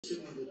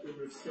signaled that we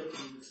were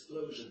expecting an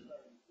explosion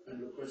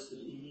and requested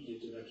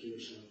immediate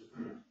evacuation of the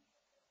crew.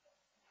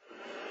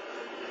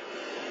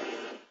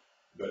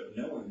 But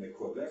knowing the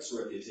Quebec's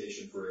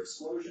reputation for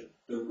explosion,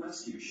 the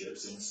rescue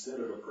ships,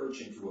 instead of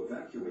approaching to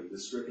evacuate the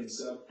stricken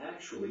sub,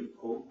 actually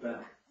pulled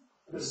back.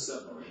 The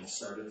submarine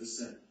started to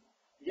sink.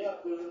 I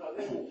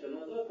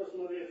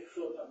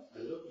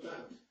looked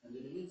back, and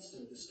in an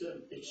instant the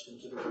stern pitched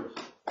into the water.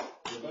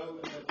 The bow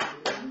went up to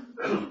the ground,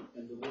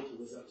 and the water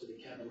was up to the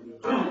cabin window.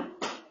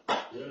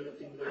 The only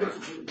thing there was to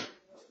do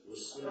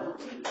was swim.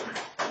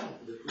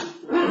 The crew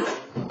pulled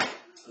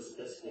as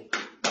best they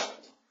could.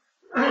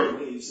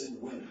 Waves and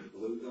wind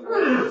blew the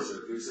life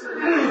preservers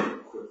away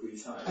and quickly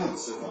tied the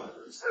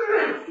survivors.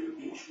 After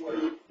each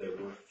wave, there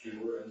were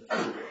fewer and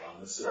fewer on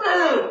the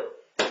surface.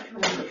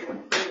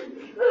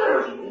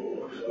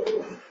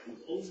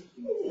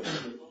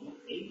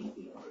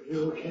 You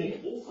okay?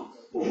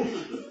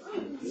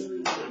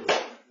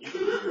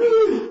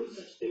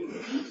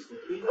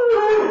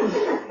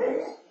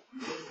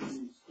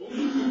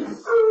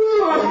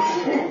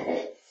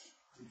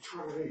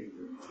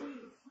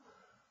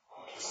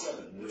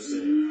 7 were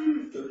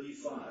saved,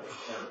 35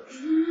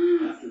 perished.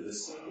 After the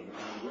sinking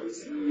and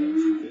raising of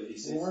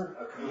M256,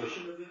 a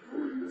commission of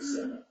inquiry was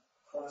set up.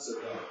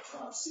 Classified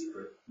top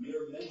secret,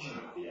 mere mention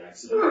of the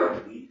accident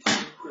will lead to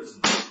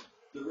imprisonment.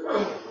 The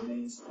report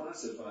remains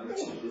classified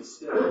to this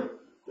day.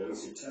 Those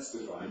who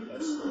testified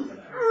have spoken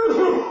out.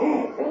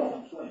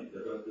 Complained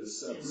about the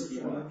sub's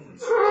flood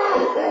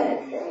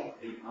construction,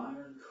 the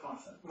iron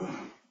coffin.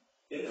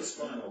 In its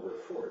final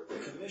report, the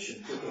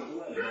commission put the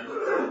blame on the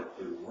crew,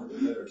 who weren't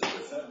there to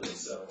defend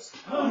themselves.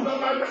 The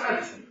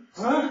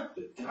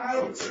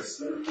damage was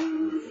suspected.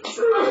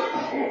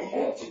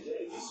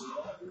 Today, the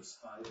survivors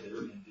hide their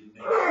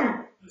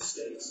indignation.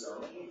 Mistakes are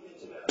only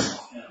hinted at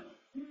offhand.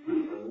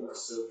 The old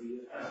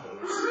Soviet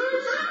habit of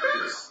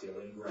secrecy is still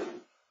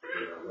ingrained.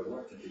 They are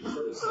reluctant to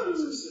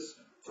criticize a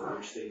system to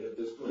which they have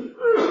devoted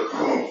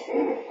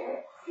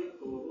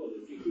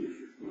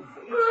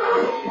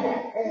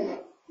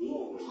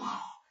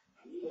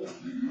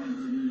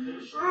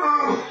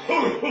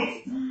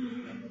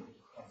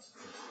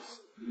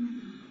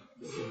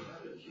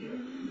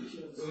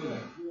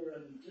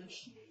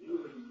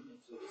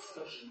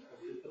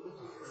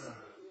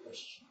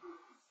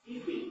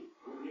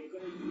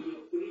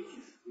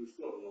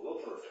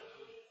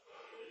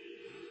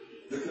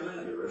The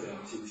commander of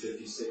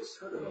M256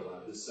 could have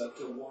allowed the sub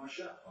to wash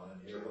up on a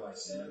nearby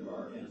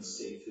sandbar and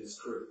save his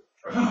crew.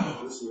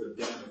 This would have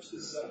damaged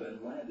the sub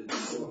and landed the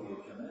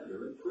Soviet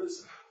commander in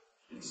prison.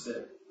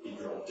 Instead, he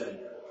dropped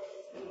anchor.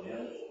 In the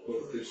end,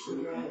 both the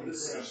crew and the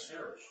sub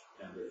perished,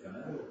 and the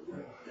commander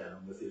went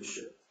down with his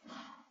ship.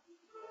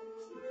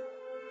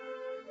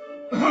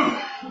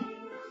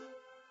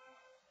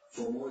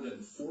 For more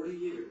than 40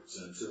 years,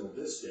 until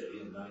this day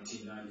in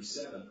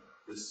 1997,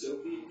 the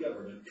Soviet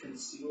government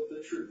concealed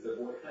the truth of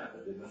what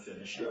happened in the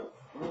Finnish Gulf.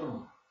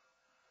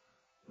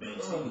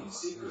 Maintaining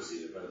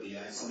secrecy about the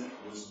accident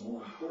was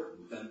more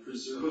important than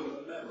preserving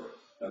the memory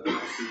of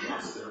those who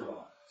lost their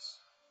lives.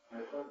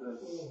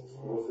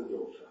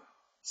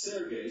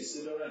 Sergei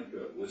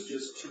Sidorenko was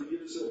just 2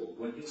 years old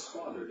when his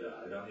father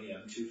died on the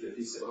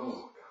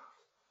M256.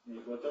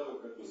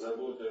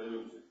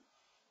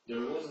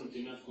 There wasn't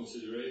enough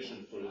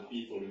consideration for the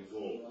people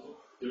involved.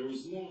 There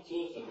was more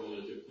thought about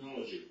the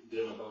technology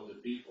than about the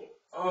people.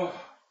 I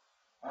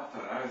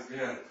thought I was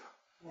dead.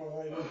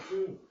 Well, I did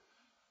too.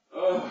 I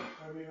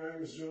mean, I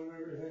was doing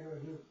everything I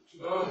knew to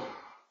do. I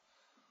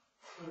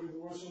mean,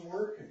 it wasn't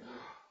working.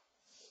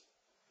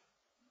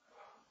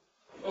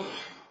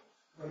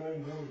 And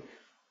I'm weak.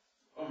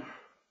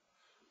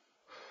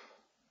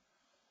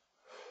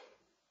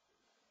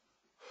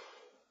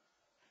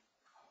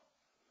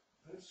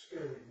 That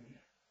scared me.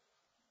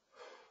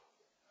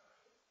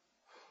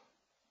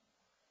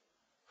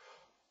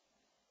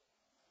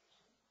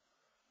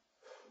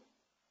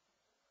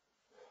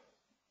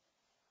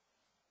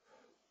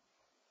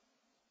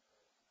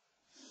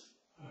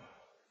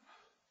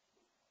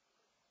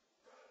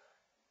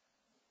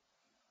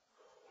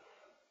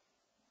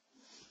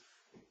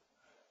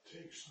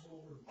 Take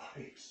smaller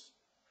bites.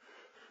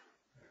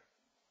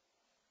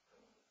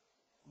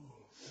 Oh,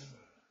 God.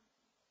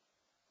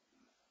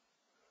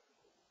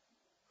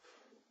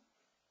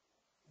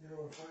 You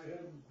know, if I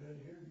hadn't been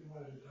here, you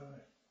might have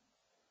died.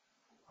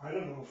 I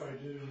don't know if I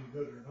did any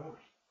good or not.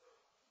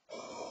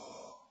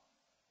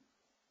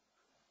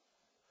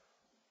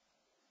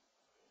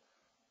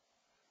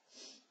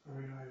 I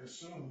mean, I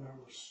assume that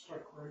was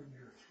stuck right in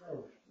your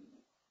throat.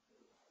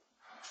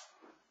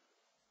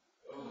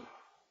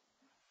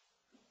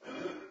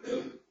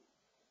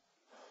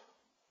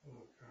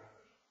 Oh, God.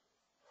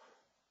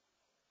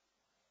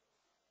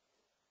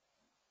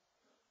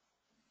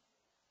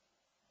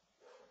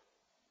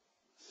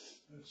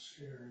 That's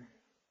scary.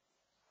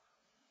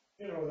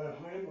 You know, that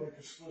Heimlich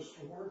is supposed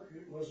to work.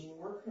 It wasn't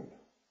working.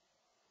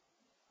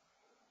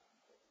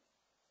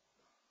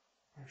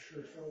 I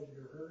sure felt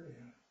your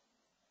hernia.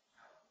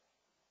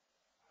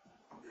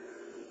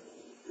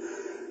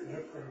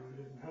 That probably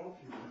didn't help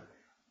you very.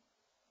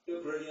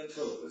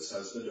 Brilliantola's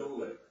husband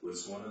Oleg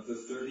was one of the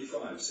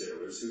 35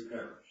 sailors who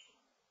perished.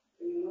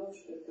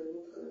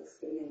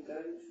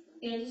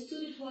 He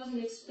understood it was an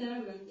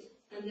experiment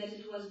and that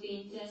it was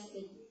being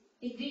tested.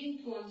 He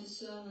didn't want to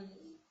serve on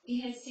it.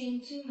 He had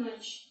seen too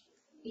much.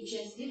 He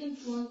just didn't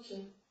want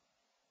to.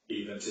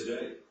 Even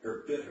today,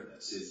 her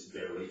bitterness is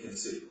barely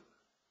concealed.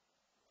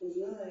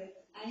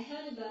 I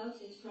heard about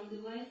it from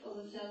the wife of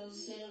a fellow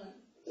sailor.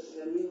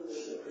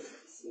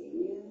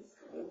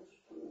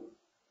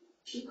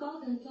 She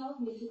called and told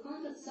me to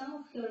contact some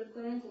of her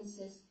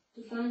acquaintances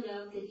to find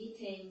out the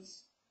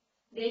details.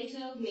 They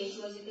told me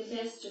it was a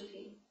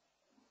catastrophe.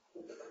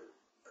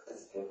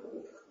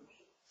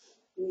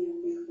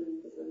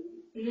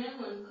 No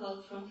one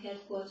called from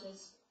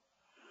headquarters.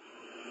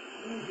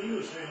 He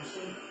was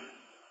handsome.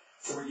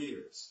 For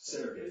years,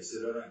 Sergei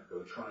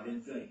Sidorenko tried in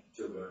vain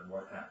to learn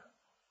what happened.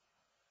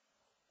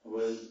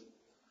 When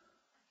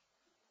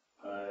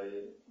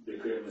I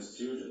became a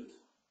student,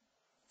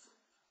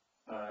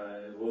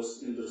 I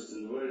was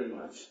interested very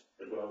much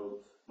about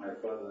my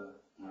father,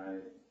 my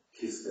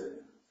history,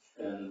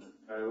 and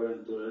I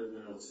went to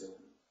Admiralty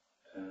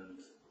and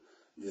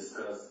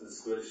discussed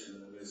this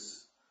question with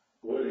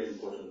a very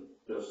important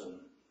person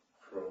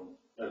from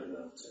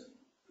Admiralty.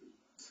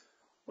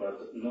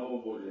 But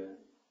nobody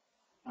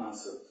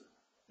answered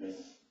me.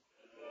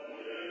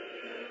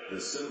 The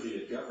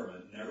Soviet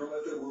government never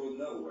let the world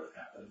know what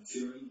happened,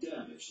 fearing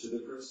damage to the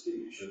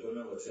prestige of the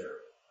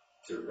military.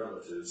 To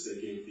relatives, they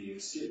gave the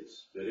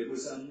excuse that it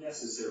was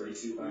unnecessary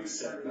to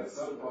upset the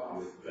public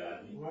with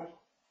bad news. What?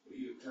 Will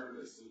you turn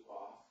the soup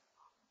off?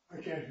 I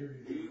can't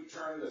hear Will you. you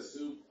turn the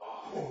soup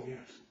off? Oh,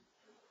 yes.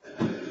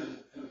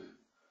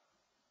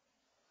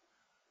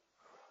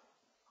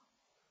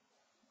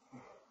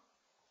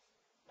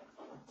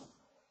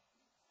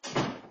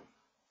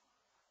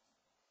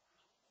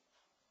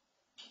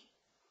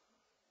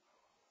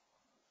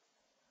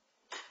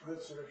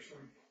 That's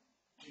actually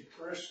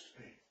depressed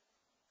me.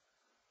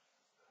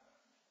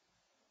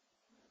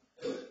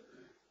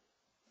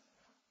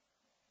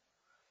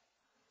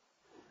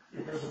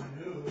 Because I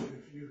knew that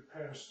if you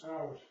passed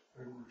out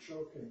and were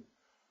choking,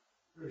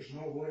 there's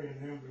no way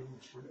an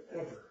ambulance would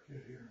ever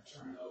get here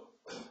in time.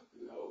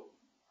 No.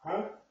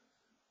 Huh?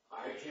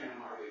 I can't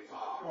hardly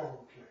talk.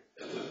 Oh,